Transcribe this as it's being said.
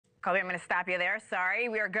Colby, I'm going to stop you there. Sorry.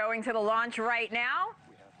 We are going to the launch right now.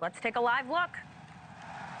 Let's take a live look.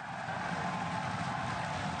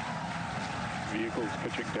 Vehicles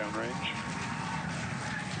pitching downrange.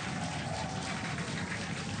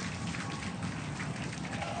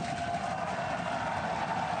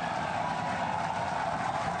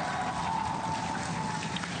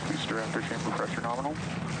 Booster after chamber pressure nominal.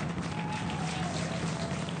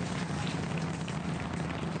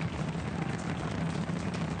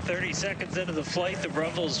 "30 seconds into the flight, the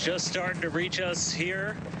rumble's just starting to reach us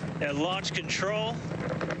here at launch control."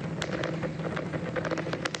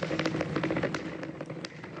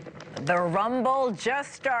 The rumble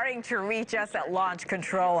just starting to reach us at launch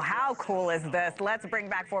control. How cool is this? Let's bring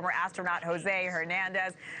back former astronaut Jose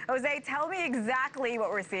Hernandez. Jose, tell me exactly what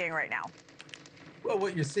we're seeing right now. Well,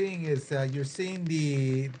 what you're seeing is you're seeing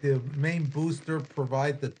the main booster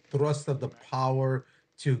provide the thrust of the power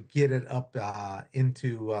to get it up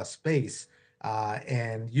into space.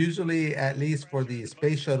 And usually, at least for the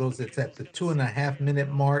space shuttles, it's at the 2.5 minute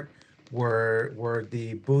mark where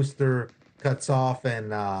the booster cuts off,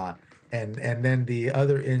 and then the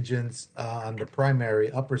other engines on the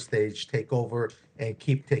primary upper stage take over and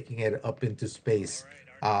keep taking it up into space.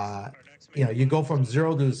 You go from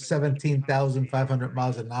 0 to 17,500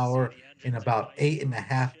 miles an hour in about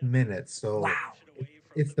 8.5 minutes. So wow.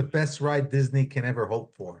 It's the best ride Disney can ever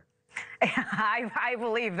hope for. I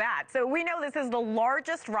believe that. So we know this is the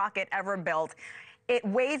largest rocket ever built. It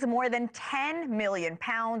weighs more than 10 million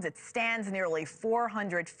pounds. It stands nearly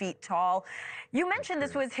 400 feet tall. You mentioned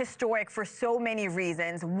this was historic for so many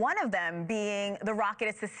reasons, one of them being the rocket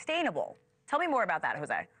is sustainable. Tell me more about that,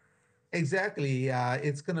 Jose. Exactly.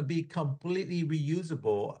 It's going to be completely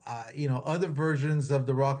reusable. Other versions of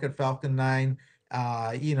the rocket Falcon 9,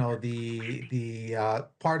 the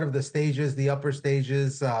part of the stages, the upper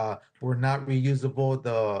stages were not reusable.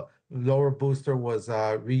 The lower booster was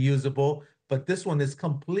reusable, but this one is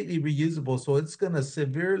completely reusable. So it's going to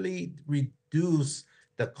severely reduce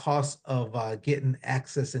the cost of getting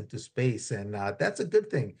access into space. And that's a good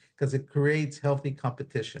thing because it creates healthy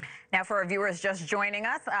competition. Now, for our viewers just joining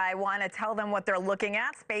us, I want to tell them what they're looking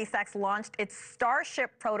at. SpaceX launched its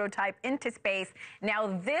Starship prototype into space.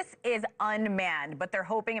 Now, this is unmanned, but they're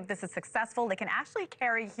hoping if this is successful, they can actually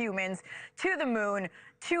carry humans to the moon,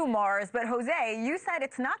 to Mars. But Jose, you said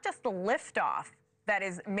it's not just the liftoff that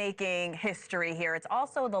is making history here. It's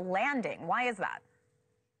also the landing. Why is that?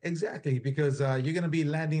 Exactly, because you're going to be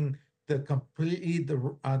landing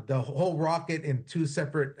the whole rocket in two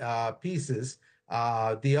separate pieces.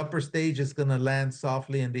 The upper stage is going to land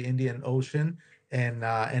softly in the Indian Ocean, and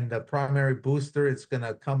the primary booster is going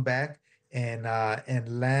to come back and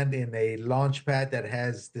land in a launch pad that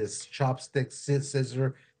has this chopstick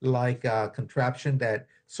scissor-like contraption that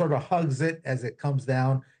sort of hugs it as it comes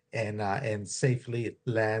down and safely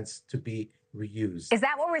lands to be reused. Is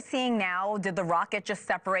that what we're seeing now? Did the rocket just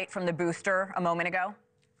separate from the booster a moment ago?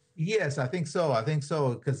 Yes, I think so.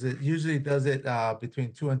 Because it usually does it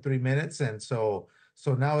between 2 and 3 minutes, and so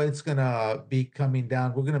now it's gonna be coming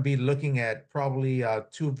down. We're gonna be looking at probably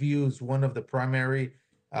two views: one of the primary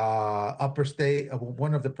upper stage,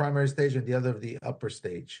 one of the primary stage, and the other of the upper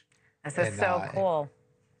stage. This is so cool.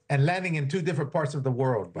 And landing in two different parts of the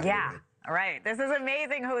world. By the way. All right. This is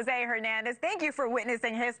amazing, Jose Hernandez. Thank you for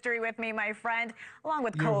witnessing history with me, my friend, along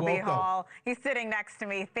with Colby Hall. He's sitting next to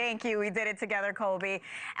me. Thank you. We did it together, Colby.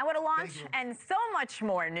 And what a launch and so much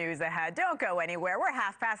more news ahead. Don't go anywhere. We're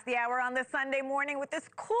half past the hour on this Sunday morning with this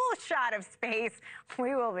cool shot of space.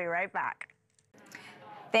 We will be right back.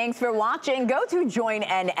 Thanks for watching. Go to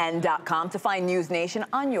joinnn.com to find NewsNation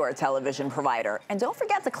on your television provider. And don't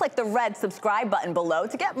forget to click the red subscribe button below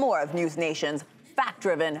to get more of NewsNation's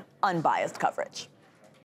fact-driven, unbiased coverage.